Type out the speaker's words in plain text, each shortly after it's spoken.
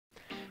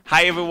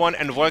Hi everyone,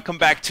 and welcome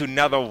back to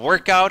another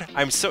workout.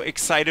 I'm so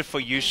excited for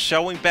you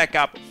showing back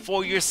up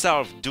for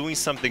yourself, doing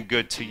something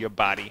good to your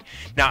body.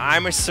 Now,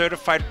 I'm a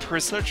certified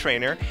personal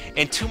trainer,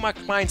 and to my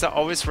clients I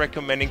always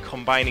recommending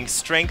combining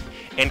strength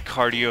and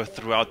cardio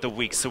throughout the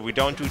week, so we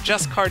don't do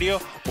just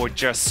cardio or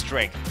just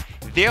strength.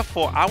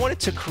 Therefore, I wanted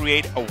to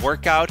create a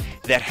workout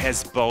that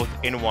has both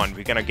in one.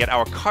 We're gonna get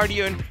our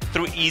cardio in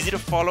through easy to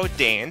follow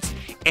dance,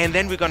 and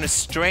then we're gonna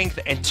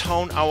strengthen and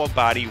tone our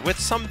body with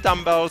some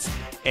dumbbells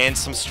and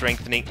some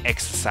strengthening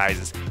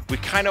exercises. We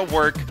kind of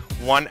work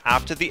one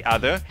after the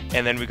other,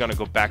 and then we're gonna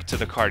go back to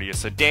the cardio.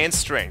 So dance,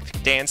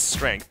 strength, dance,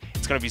 strength.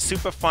 It's gonna be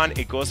super fun.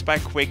 It goes by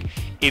quick.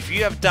 If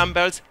you have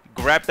dumbbells,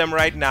 grab them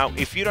right now.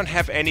 If you don't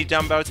have any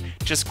dumbbells,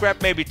 just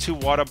grab maybe 2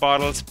 water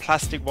bottles,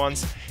 plastic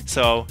ones,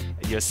 so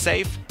you're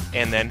safe,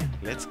 and then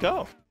let's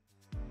go.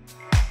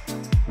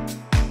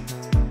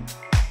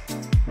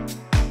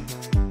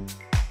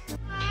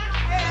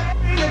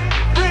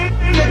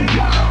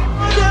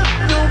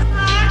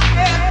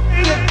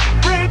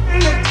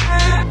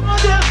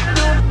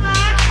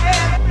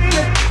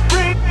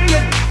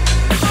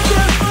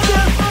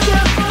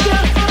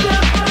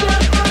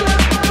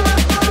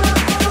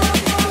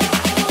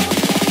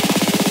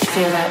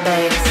 Feel that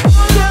bass.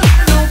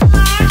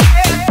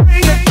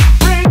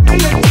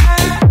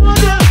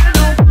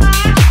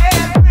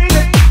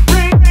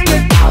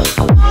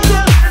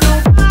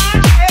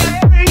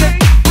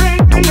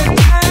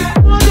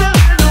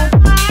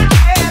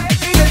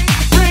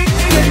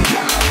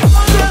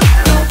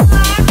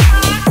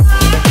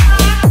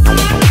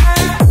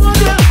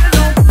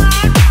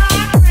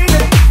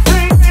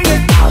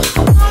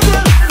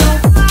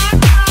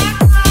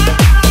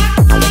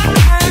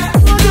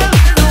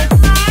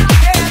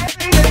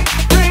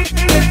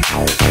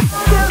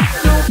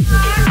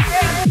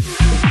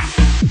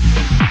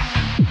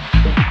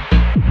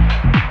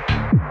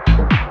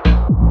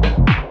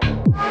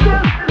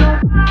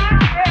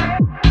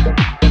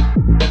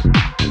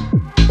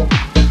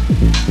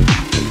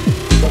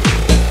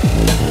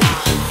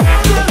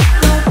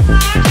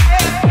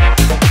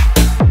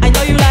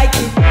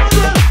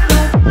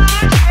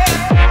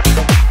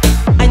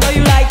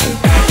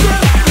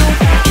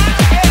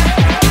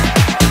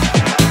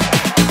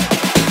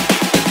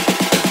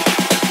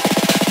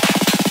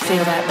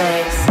 Feel that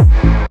bass.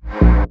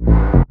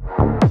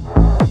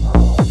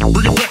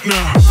 Bring it back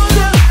now.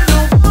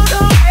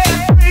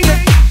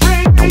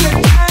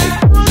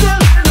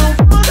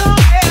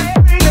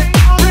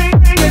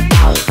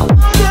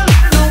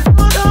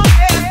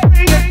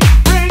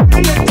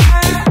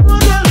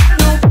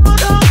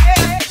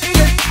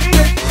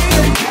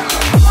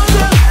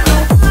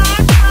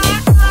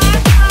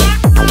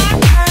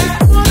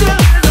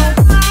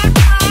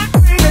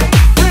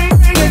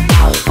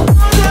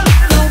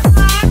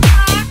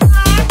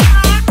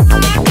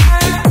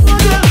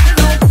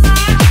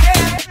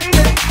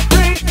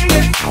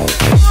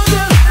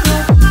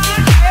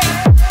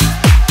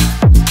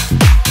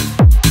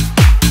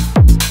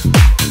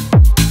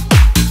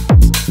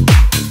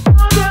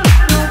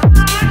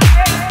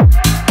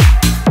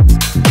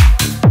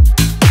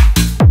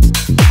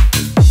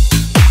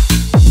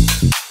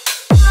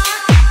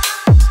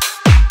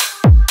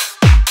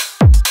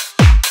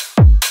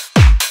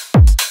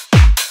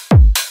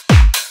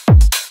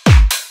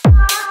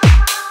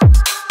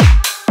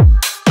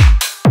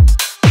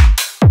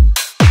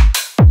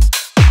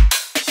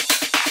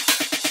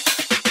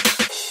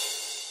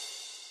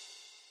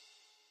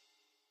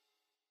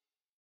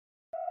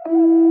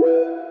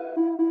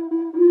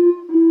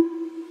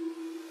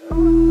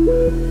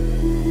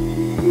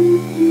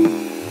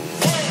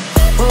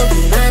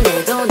 보기만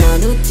해도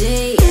넌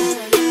웃지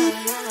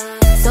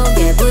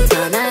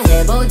소개부터 나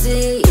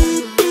해보지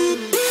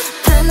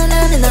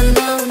하나나는 넌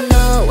no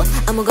no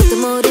아무것도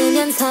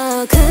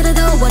모르면서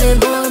그래도 원해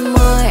more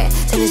more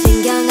전혀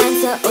신경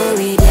안 써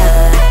오히려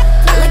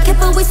Not like it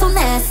but we so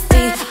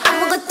nasty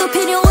아무것도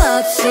필요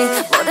없이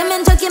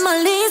모르면 저기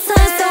멀리서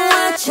So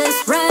watch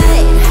us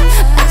right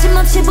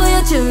빠짐없이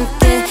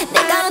보여줄게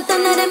내가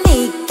어떤 나를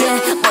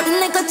믿게 모든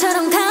내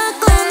것처럼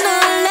갖고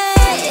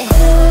놀래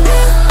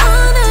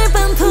오늘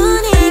밤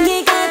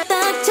분위기가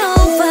딱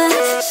좋아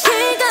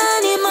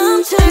시간이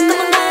멈출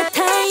것만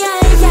같아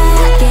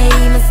yeah.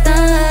 게임은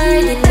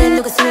start인데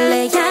누가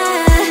술래야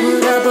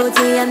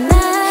물어보지 않아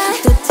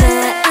또 잘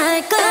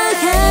알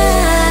거야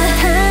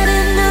다른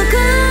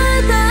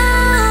누구도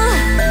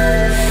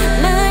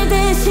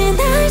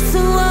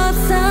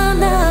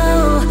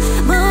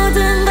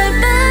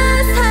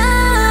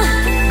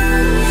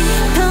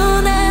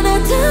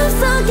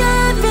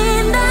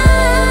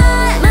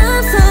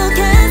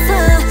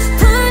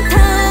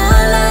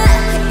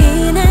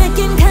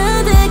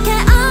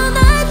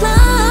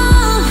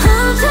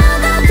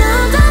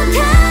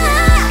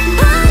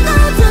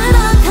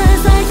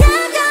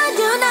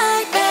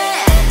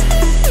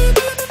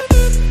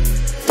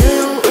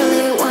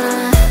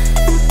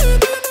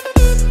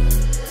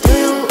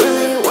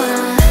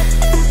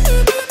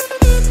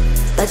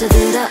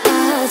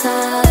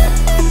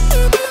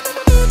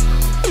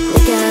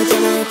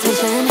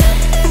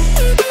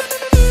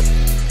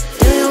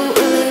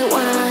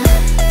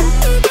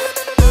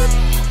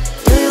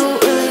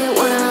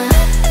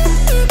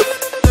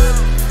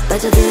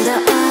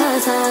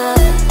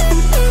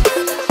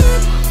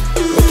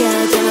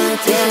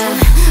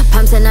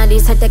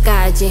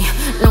때까지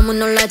너무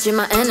놀라지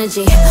마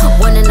energy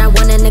원해 날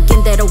원해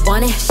느낌대로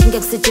원해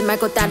신경 쓰지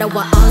말고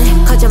따라와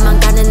only 커져만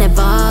가는 내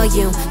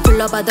volume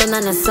둘러봐도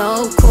나는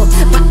so cool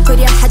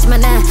바꾸려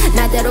하지만 난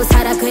나대로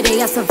살아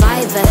그래야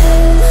survivor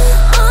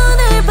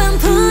오늘 밤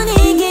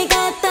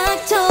분위기가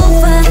딱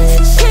좋아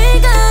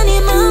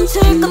시간이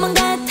멈출 것만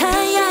같아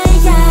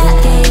yeah,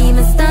 yeah.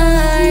 게임은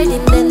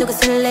start인데 누가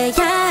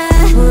술래야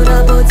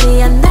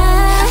물어보지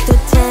않아 또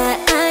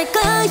잘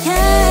거야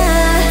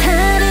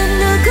다른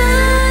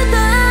누구도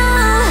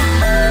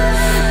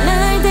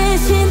날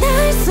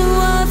대신할 수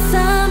없어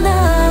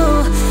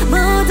no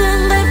모든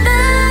걸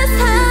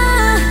뺏어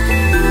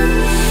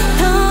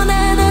또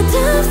난 어둠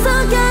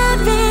속에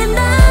빛나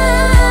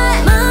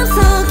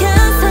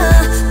맘속에서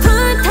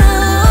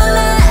불타올라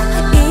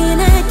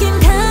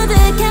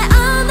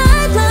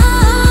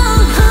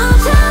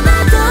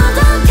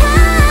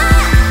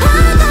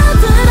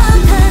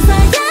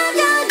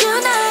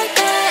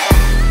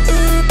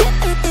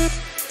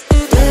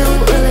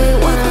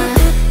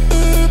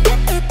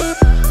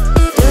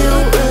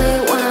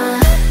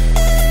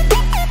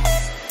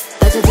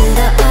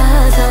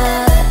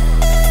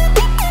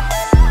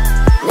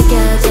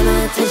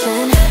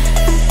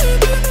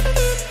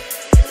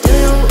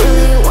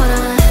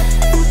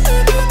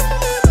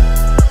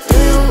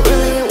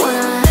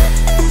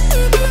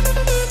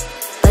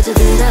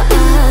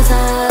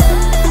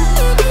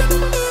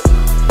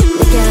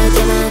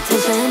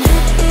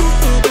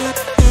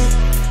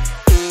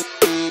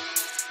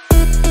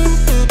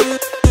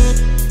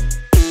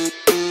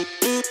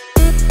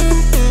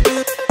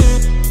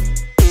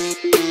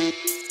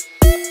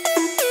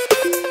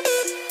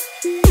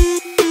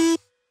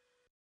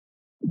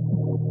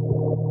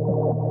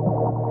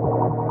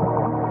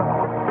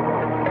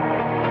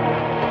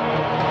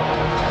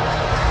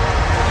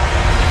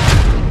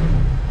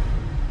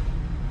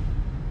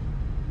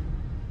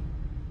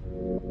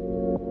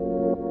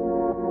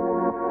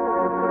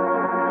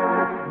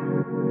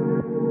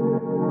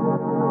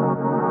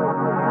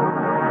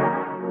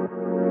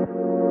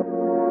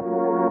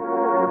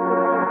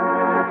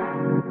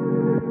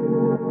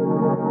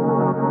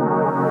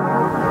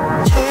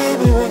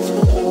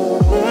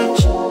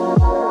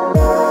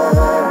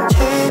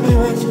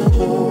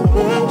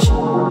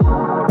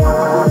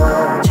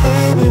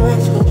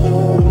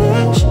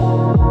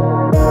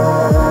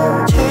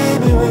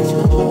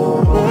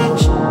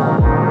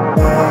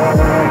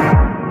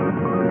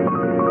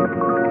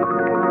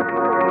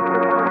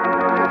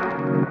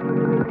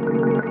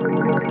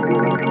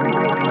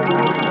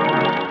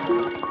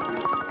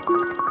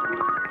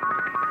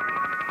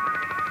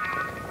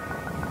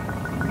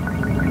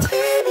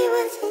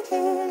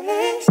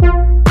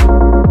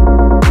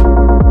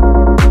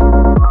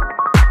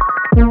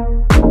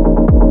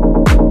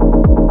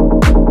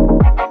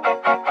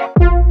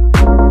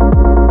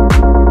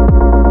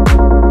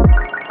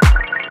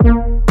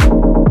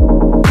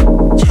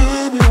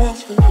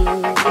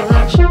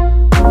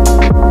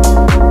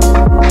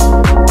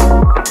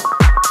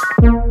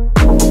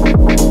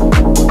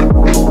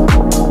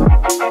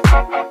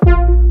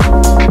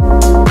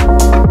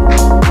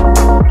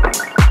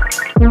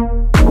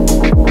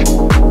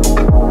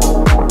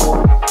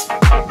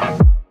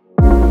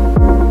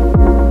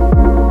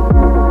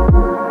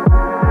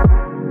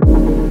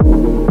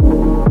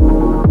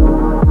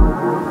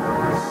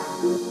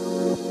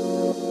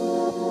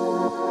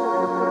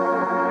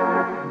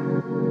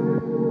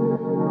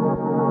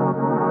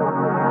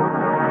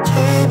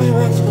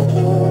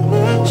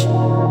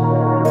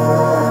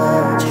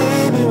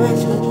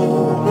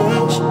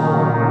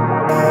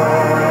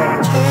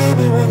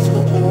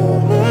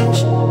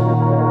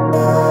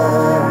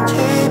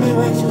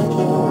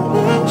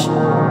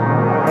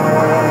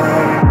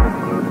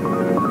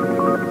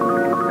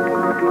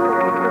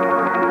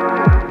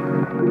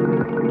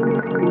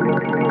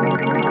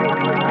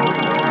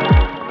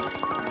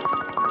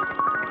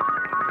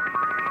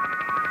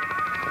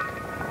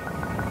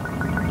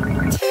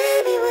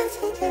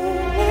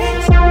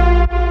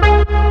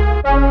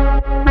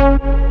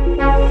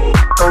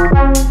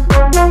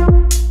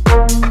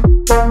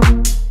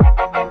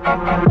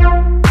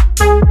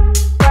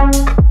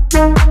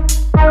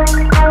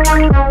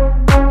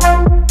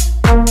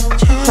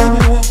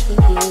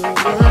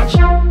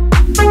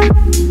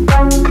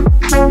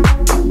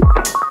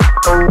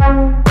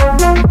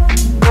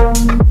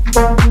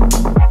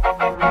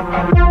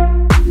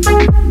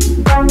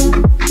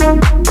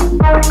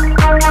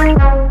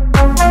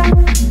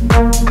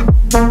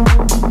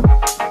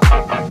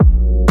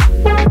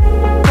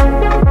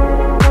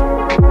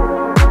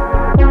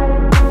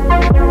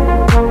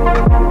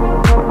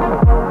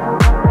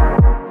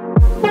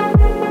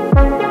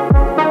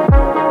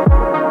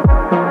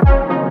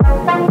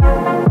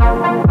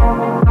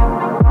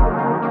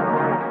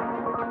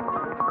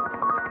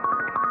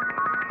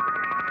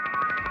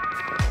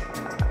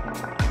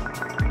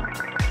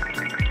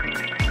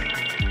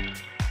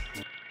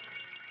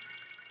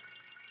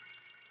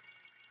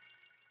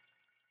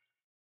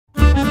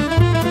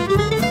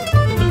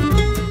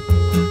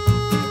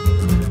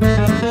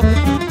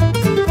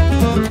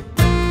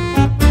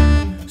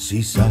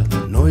Si sa,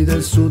 noi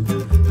del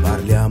sud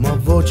parliamo a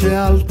voce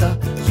alta.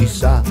 Si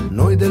sa,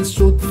 noi del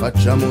sud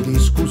facciamo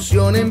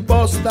discussione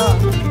imposta.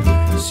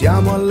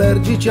 Siamo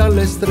allergici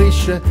alle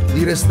strisce,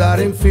 di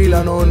restare in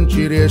fila non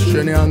ci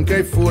riesce neanche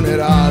ai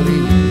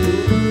funerali.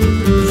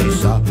 Si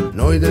sa,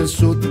 noi del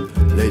sud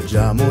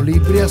leggiamo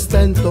libri a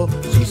stento.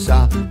 Si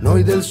sa,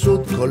 noi del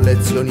sud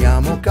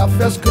collezioniamo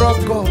caffè a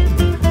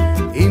scrocco.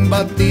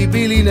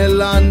 Imbattibili nel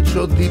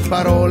lancio di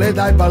parole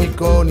dai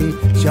balconi,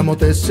 siamo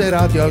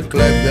tesserati al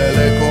club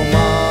delle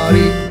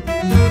comari.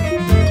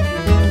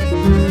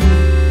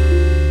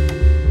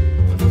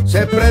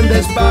 Se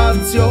prende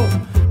spazio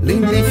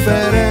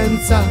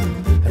l'indifferenza,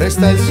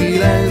 resta il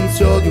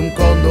silenzio di un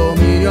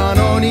condominio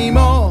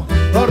anonimo.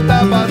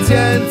 Porta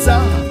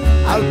pazienza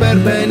al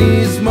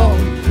perbenismo,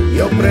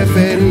 io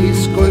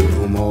preferisco il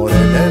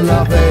rumore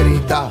della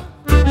verità.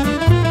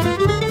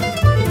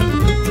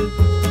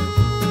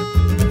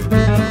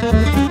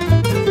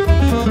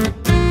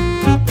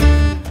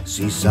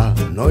 Si sa,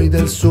 noi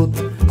del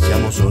sud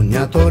siamo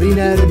sognatori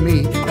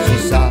inermi.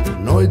 Si sa,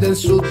 noi del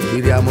sud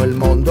giriamo il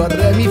mondo a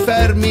remi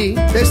fermi.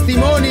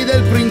 Testimoni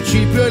del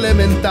principio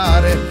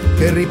elementare,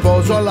 che il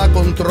riposo alla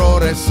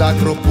controre è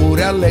sacro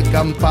pure alle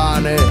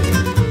campane.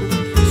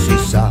 Si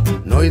sa,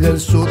 noi del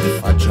sud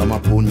facciamo a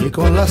pugni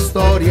con la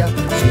storia.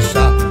 Si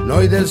sa,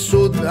 noi del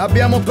sud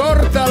abbiamo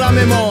corta la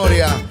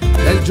memoria.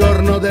 Nel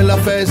giorno della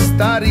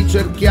festa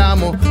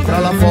ricerchiamo tra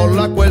la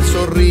folla quel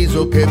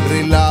sorriso che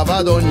brillava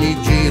ad ogni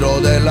giro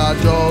della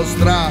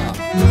giostra.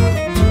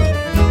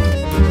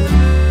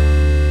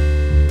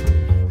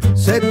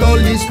 Se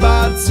togli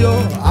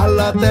spazio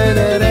alla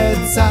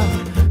tenerezza,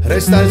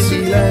 resta il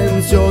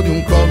silenzio di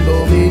un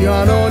condominio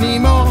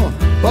anonimo.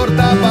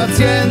 Porta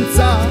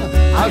pazienza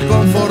al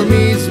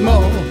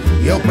conformismo,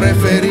 io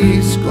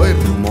preferisco il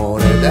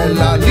rumore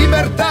della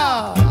libertà.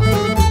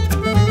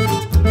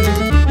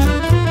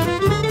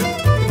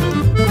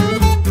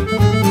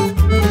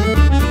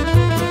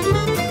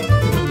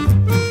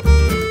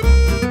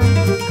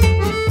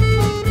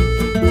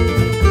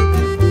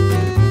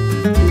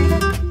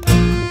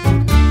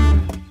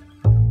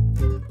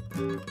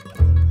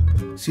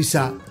 Si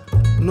sa,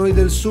 noi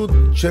del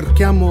sud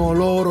cerchiamo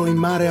l'oro in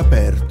mare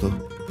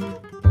aperto,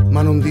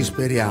 ma non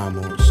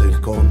disperiamo se il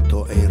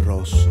conto è in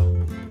rosso.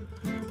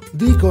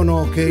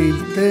 Dicono che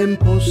il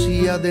tempo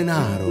sia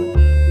denaro,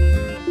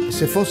 e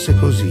se fosse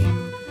così,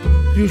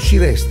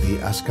 riusciresti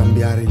a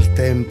scambiare il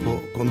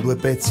tempo con 2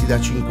 pezzi da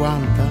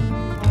 50?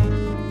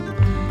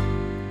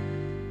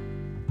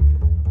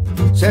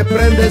 Se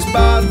prende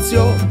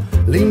spazio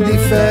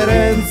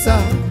l'indifferenza,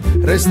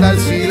 resta il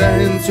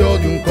silenzio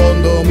di un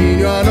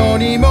condominio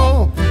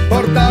anonimo.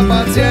 Porta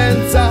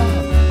pazienza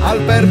al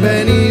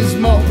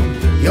perbenismo,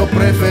 io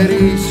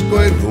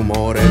preferisco il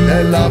rumore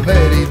della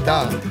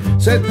verità.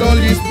 Se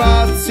togli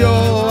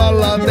spazio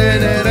alla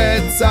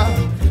tenerezza,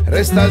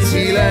 resta il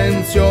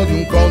silenzio di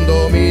un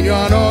condominio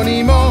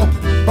anonimo.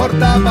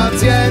 Porta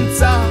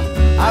pazienza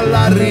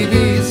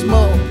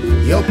all'arrivismo,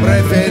 io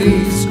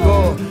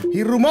preferisco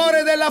il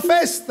rumore della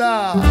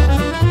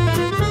festa.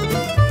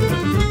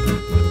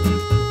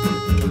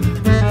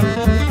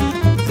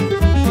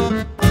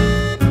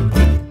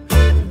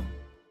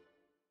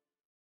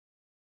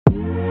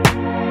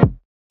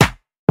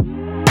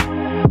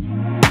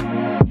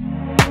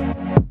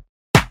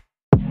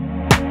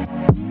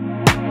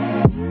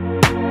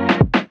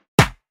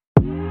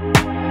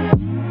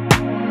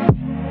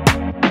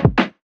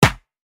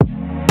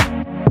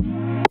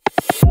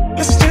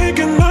 Let's take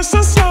it nice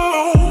and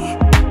slow.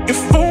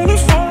 If only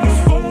for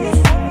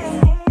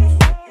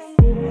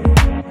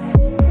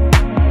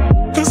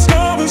cause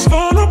love is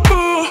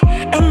vulnerable,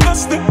 and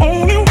that's the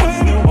only way.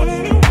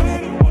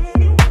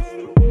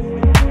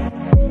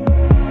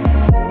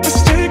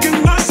 Let's take it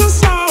nice and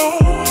slow.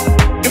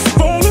 If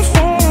only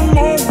for a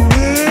moment.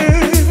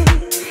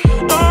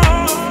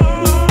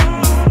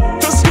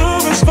 Cause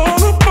love is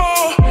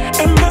vulnerable,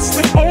 and that's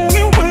the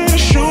only way to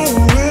show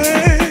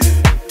it.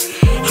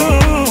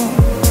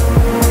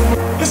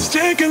 Let's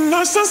take it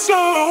nice and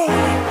slow,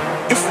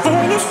 if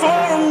only for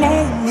a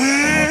moment.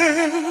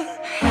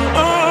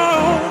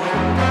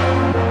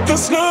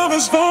 Cause love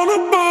is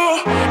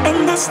vulnerable,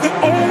 and that's the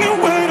only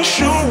way to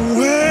show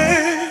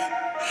it.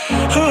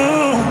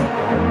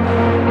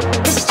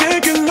 Let's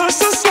take it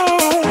nice and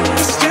slow.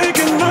 Let's take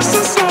it nice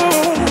and slow.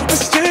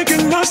 Let's take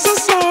it nice and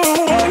slow,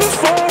 only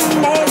for a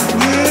moment.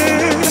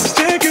 Let's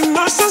take it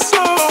nice and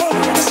slow.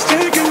 Let's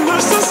take it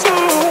nice and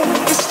slow.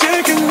 Let's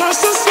take it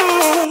nice and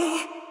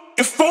slow,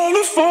 if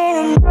only for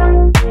a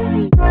moment.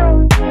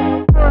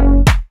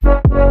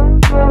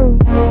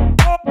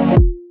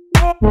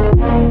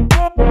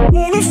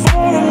 Only for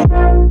a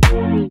moment.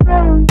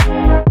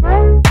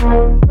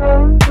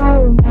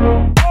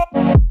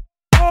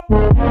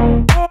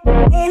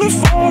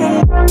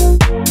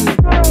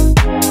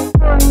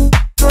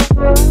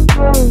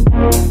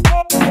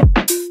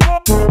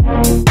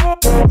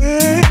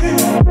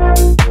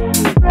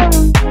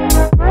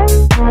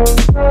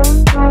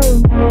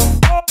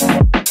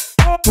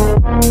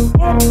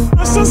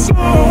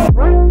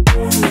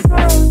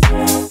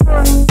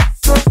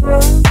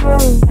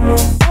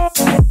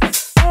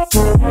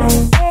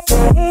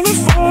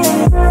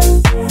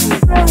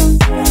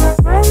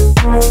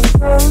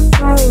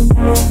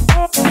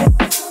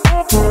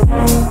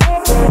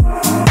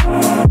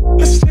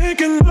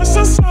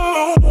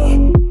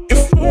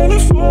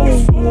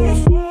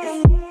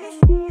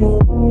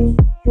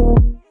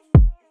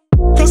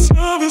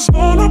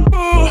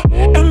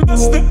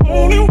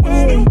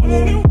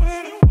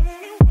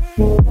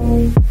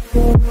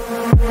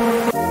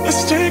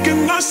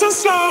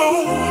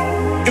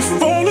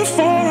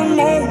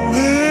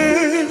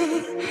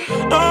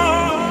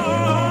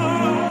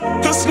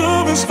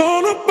 is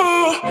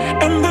vulnerable,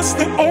 and that's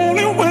the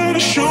only way to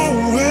show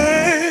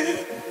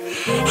it.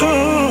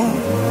 Oh,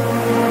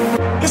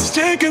 it's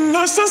taking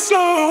us so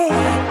slow,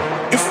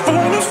 if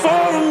only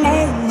for a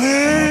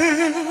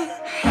moment.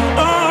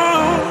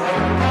 Oh,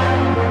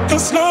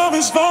 'cause love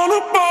is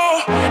vulnerable,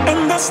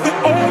 and that's the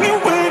only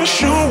way to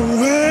show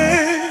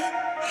it.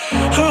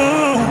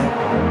 Oh,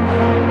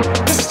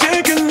 it's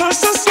taking us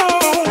so slow,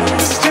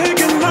 it's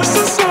taking us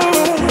so slow,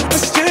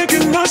 it's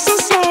taking us so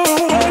slow,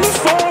 only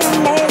for a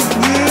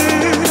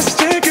moment. It's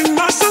taking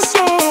us so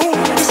slow,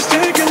 it's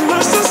taking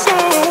us so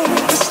slow,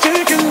 it's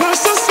taking us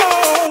so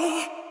slow,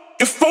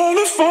 if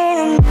only for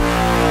a moment.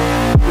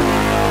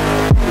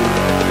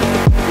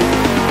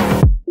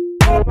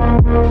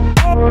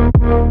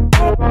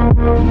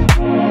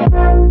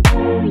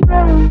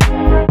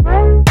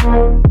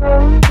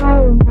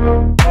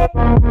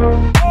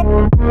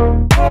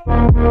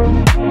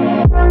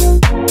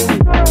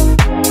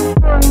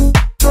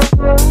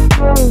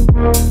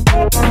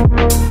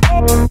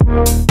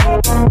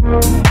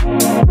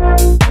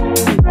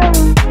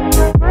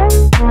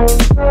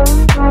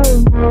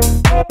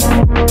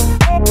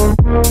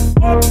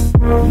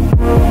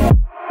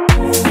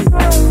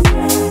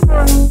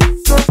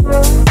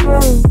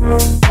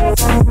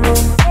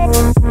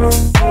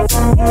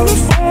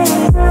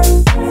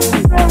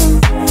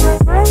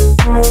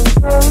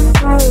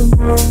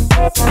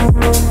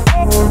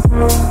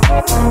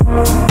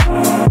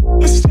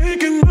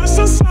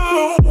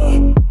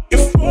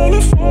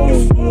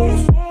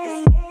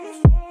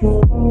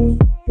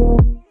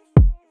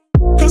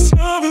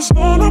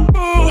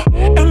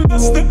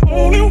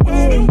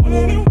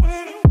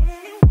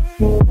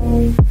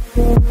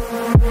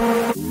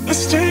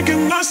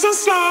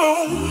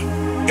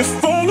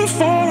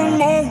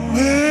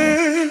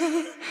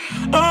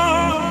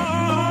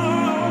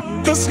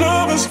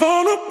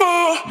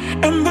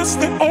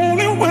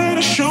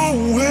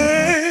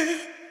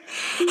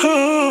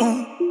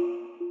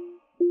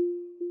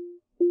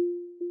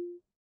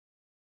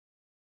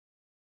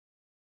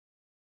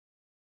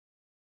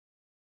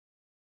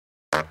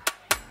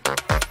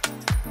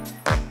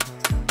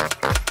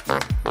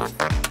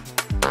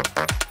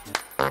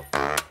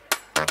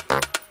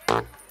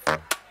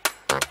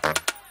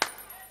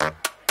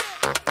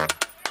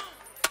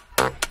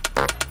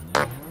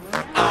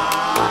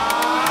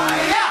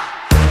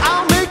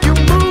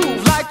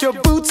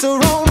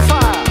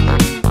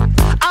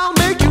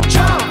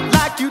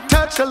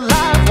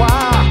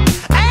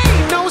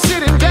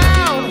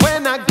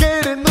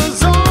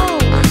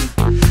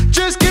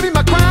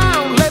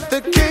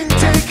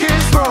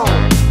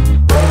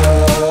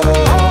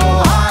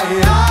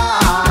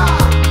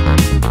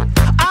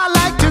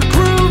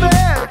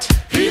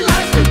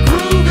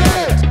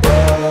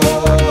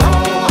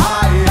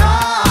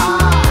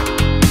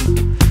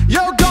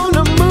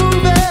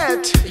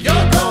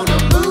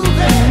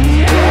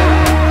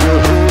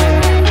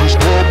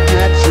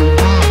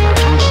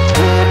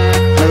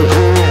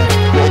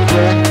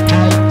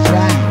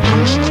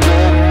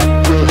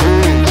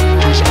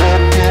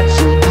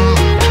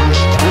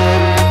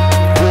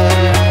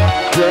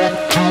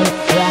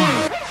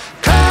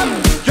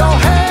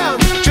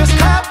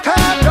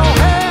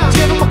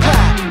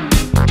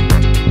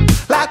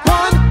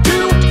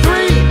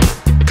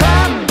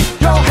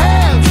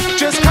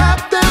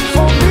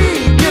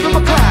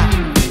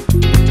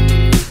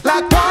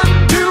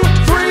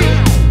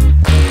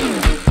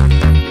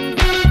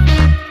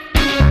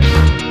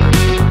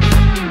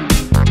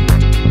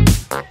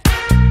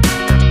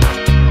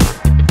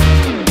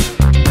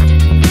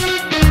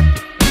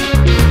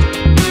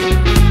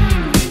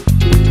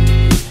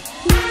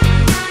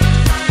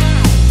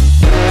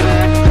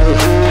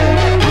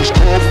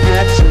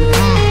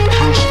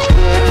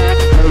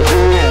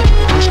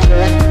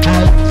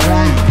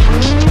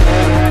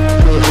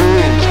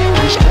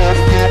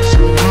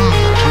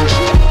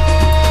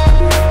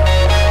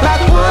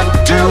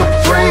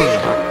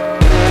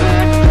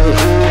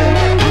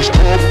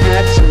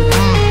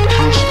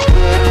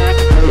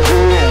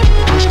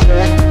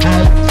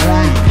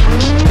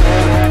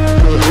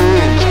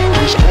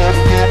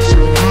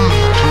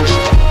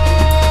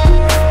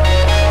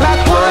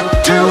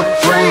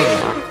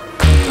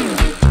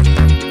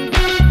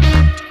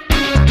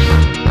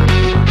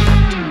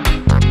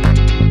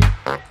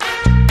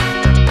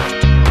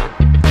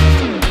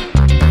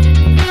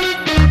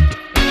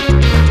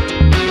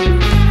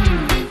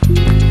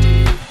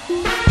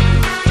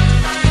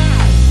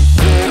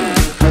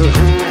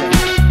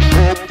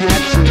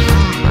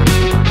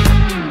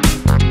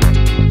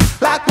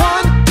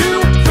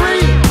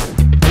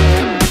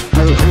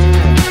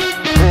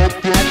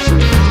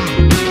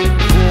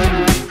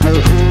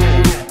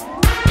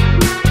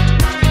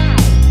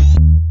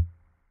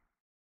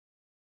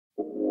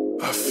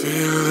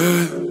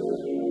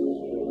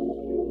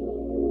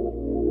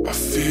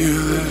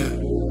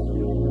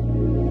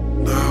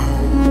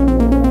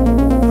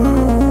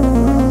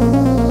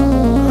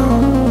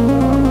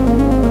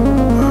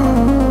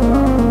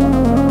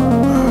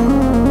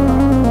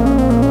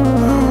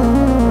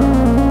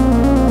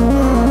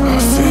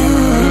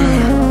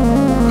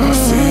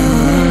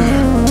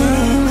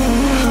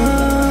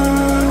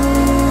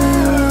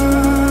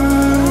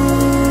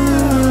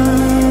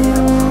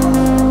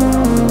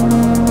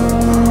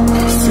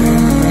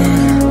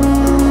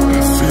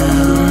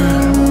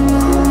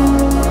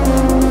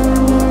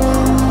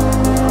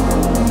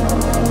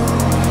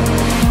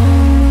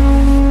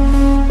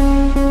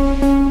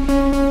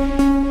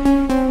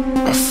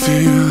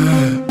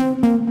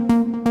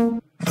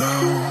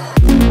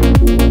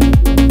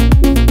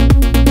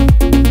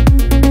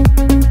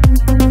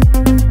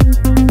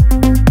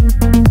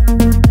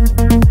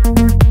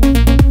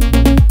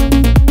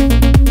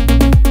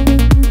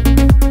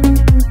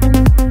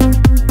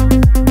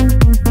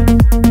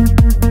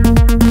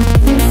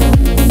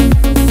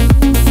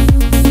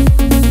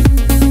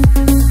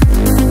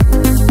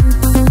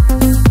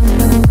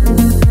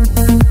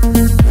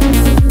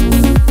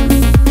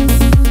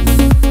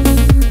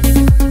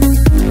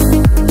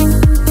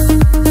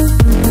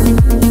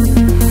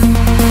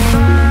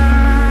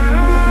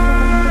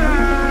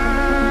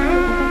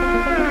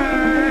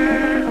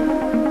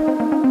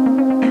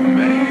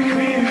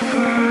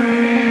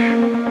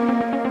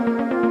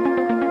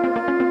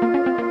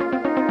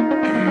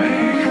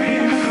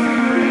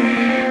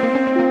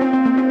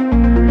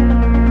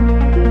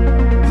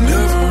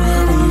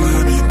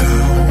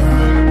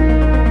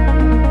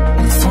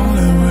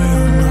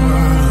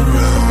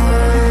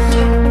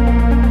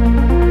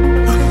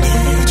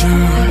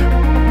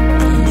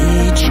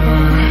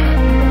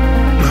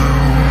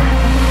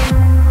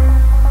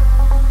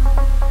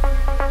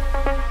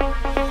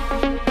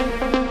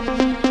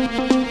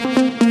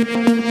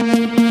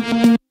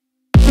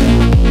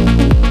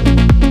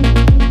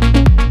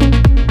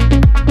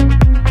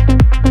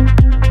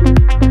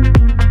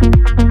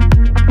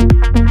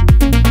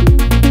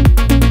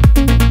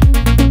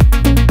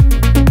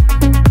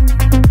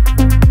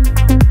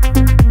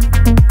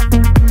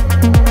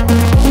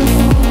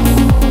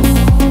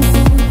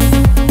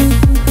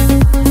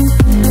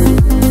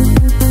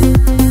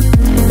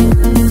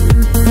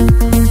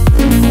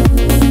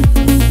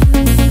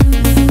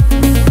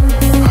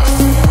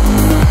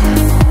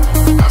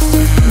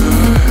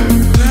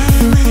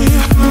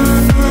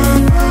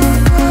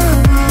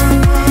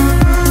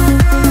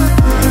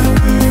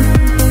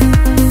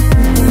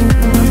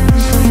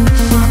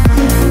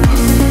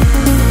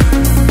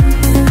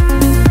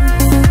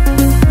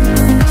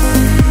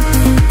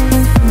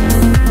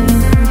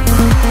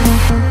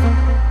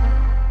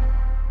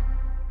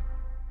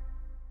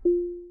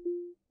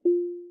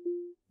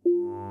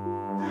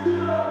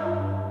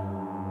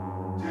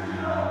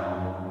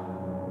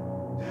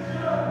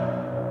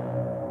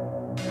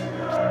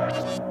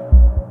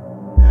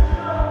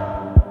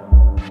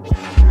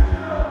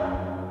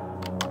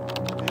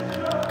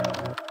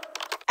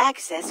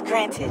 Access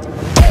granted.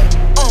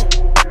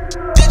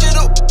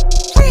 Digital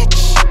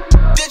rich,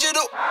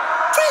 digital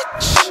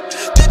rich,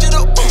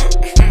 digital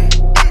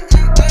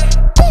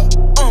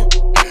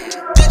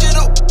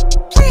digital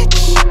rich,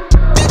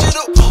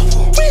 digital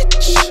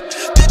rich,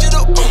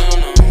 digital.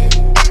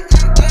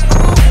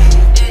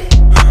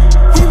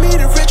 We made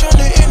it rich on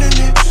the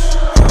internet.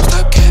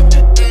 Stop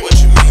capping. What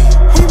you mean?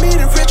 We made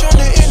it rich on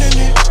the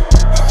internet.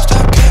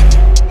 Stop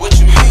capping. What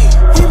you mean?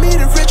 We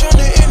made it rich on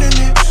the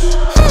internet.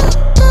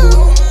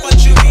 What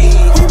you mean?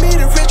 We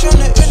made it rich on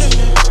the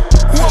internet.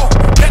 Whoa,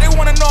 now they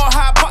wanna know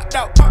how I popped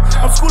out.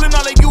 I'm schooling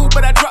all of you,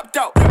 but I dropped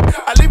out.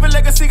 I leave a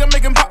legacy, I'm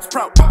making pops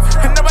proud.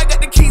 And now I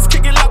got the keys,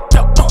 kicking locked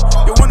up.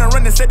 You wanna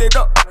run and set it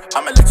up?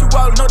 I'ma let you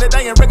all know that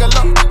I ain't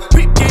regular.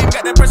 Peep game,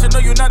 got that pressure, know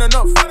you not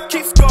enough.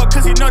 Keep score,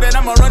 cause you know that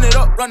I'ma run it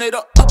up, run it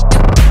up.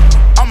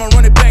 I'ma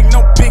run it back,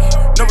 no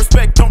biggie. No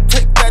respect, don't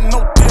take that,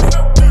 no diddy.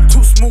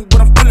 Too smooth,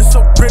 but I'm feeling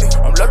so pretty.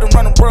 I'm loved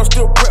around the world,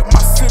 still rep my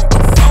city.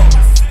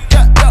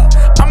 Yeah,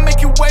 yeah, I'm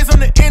making waves on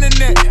the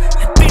internet.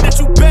 You think that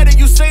you better,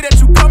 you say that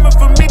you coming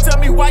for me. Tell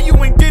me why you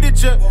ain't did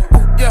it yet.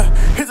 Ooh, yeah,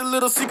 here's a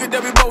little secret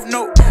that we both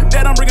know.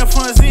 That I'm bringing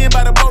funds in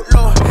by the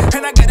boatload.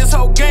 And I got this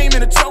whole game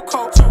in a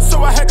chokehold.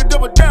 So I had to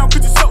double down,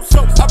 cause it's so.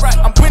 Alright,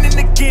 I'm winning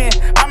again.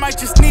 I might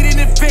just need an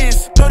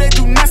advance. No, they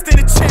do not stand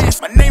a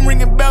chance. My name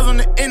ringing bells on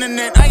the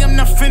internet. I am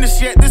not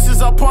finished yet, this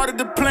is all part of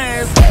the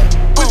plans.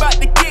 We about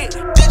to get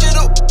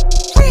digital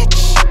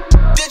rich,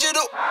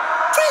 digital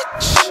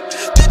rich,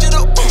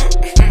 digital digital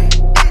rich,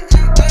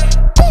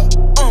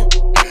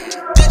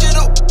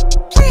 digital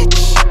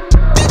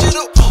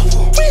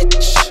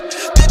rich,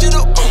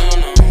 digital.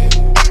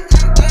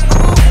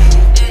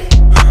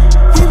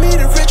 We made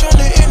it rich on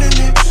the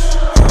internet.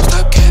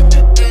 Stop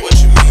capping. What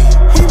you mean?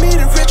 We made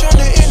it rich on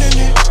the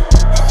internet.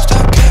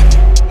 Stop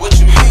capping. What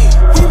you mean?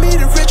 We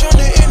made it rich on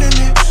the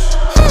internet.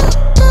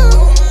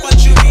 What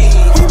you mean?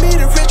 We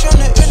made it rich on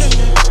the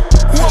internet.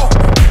 Whoa.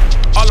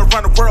 All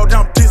around the world,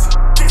 I'm dizzy.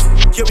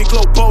 Yeah, we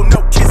global,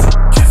 no kissing.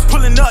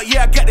 Pulling up,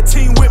 yeah, I got the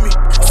team with me.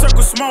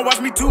 Circle small,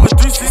 watch me do a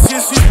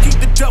 360. Keep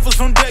the devils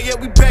on deck, yeah,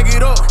 we back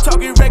it up.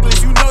 Talking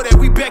reckless, you know that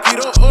we back it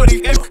up.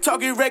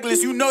 Talking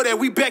reckless, you know that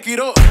we back it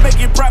up.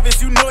 Making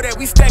profits, you know that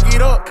we stack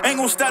it up. Ain't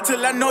gon' stop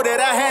till I know that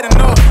I had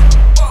enough.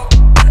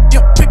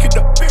 Yeah, pick it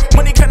up.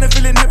 Money kinda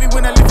feeling heavy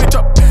when I lift it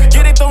up.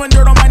 Yeah, they throwing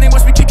dirt on my name,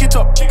 watch me kick it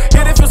up.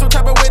 Yeah, they feel some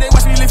type of way, they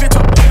watch me lift it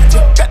up.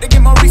 Yeah, got to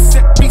get my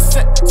reset.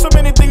 So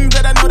many things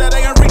that I know that I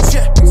ain't reach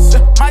yet.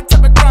 My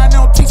type of grind,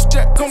 I don't teach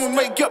that. Come and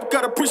wake up,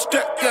 gotta push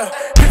that. Yeah,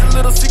 here's a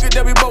little secret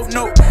that we both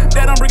know.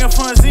 That I'm bringing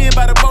funds in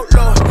by the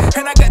boatload.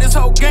 And I got this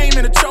whole game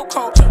in a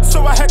chokehold.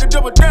 So I had to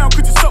double down,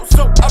 cause it's so.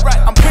 Alright,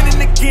 I'm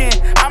winning again.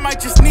 I might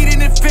just need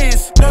an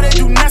advance. No, they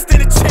do not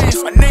stand a chance.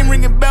 My name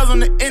ringing bells on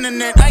the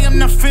internet. I am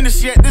not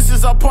finished yet, this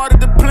is all part of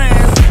the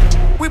plans.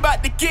 We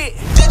about to get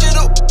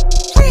digital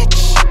rich,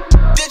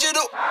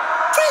 digital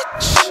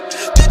rich,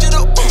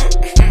 digital digital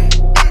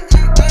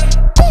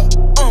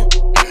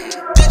rich,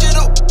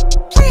 digital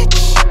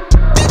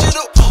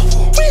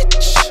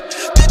rich,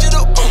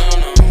 digital.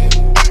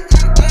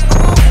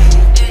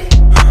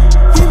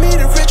 We made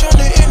it rich on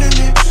the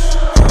internet.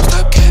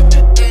 Stop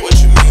capping. What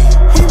you mean?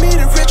 We made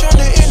it rich on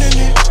the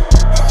internet.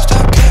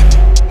 Stop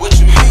capping. What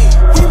you mean?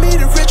 We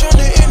made it rich on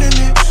the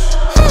internet.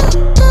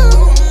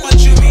 What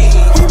you mean?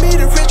 We made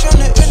it rich on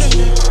the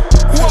internet.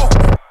 Whoa.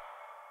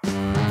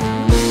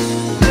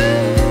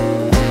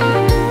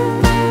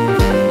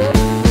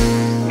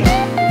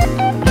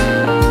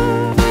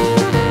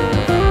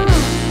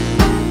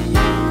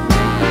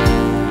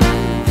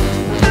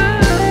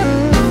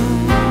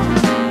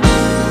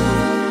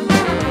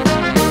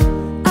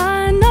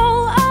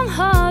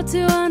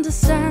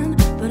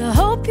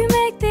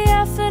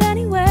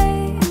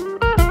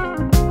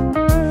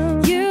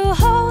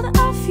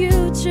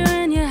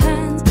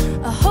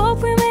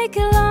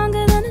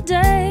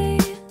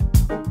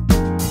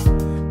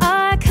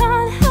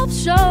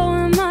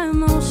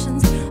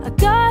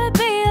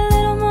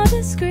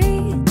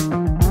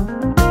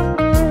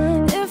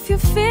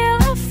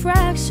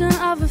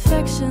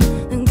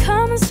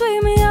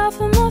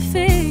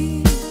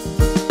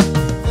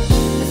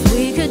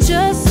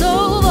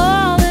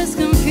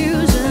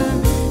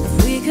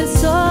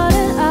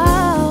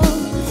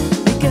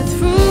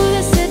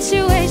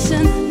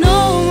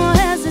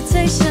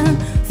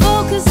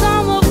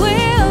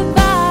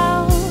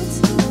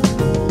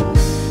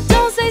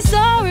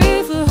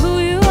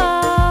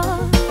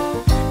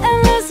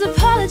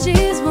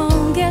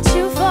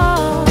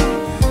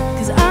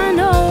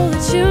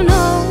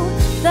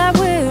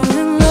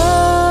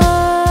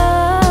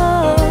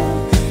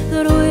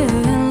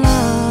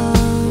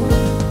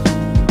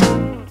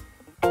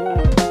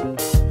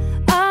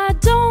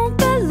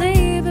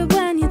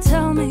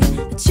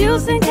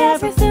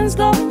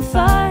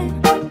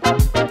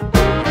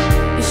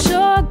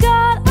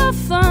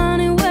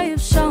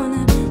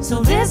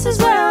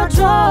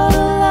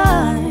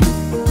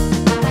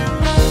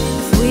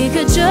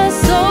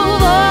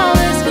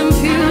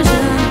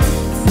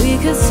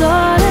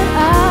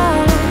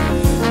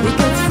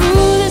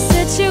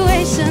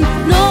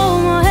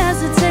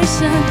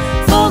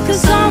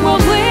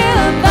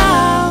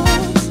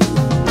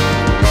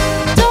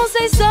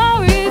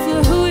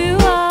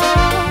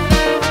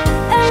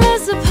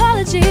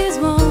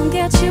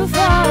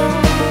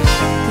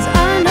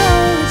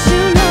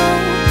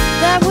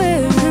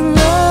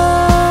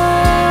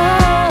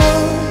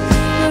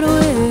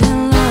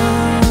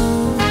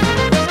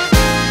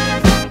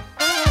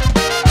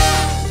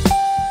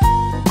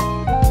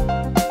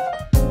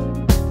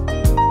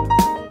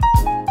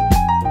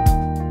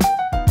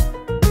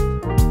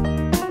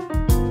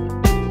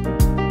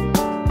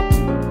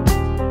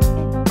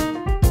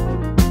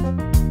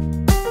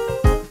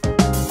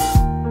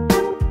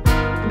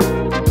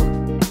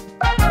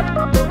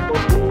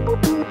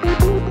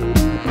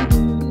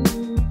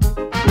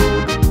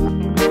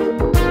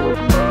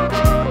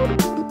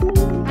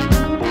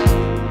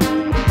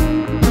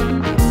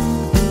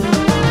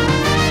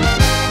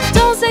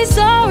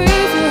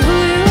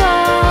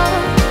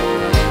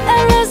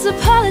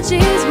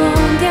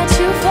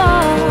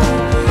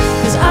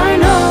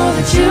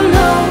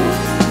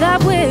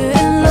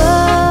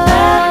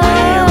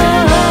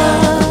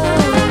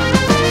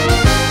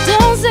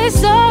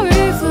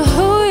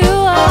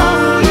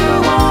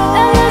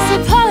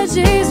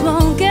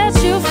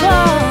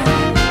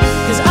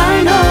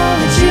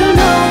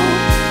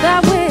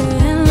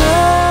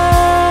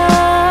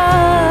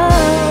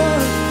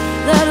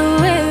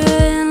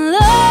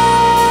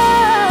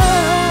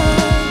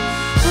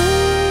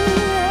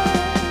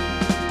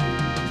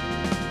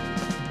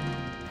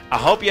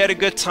 hope you had a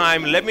good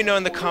time. Let me know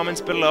in the comments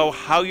below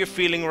how you're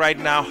feeling right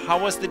now. How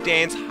was the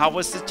dance? How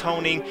was the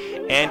toning?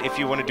 And if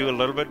you want to do a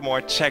little bit more,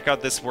 check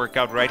out this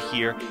workout right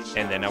here.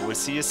 And then I will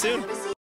see you soon.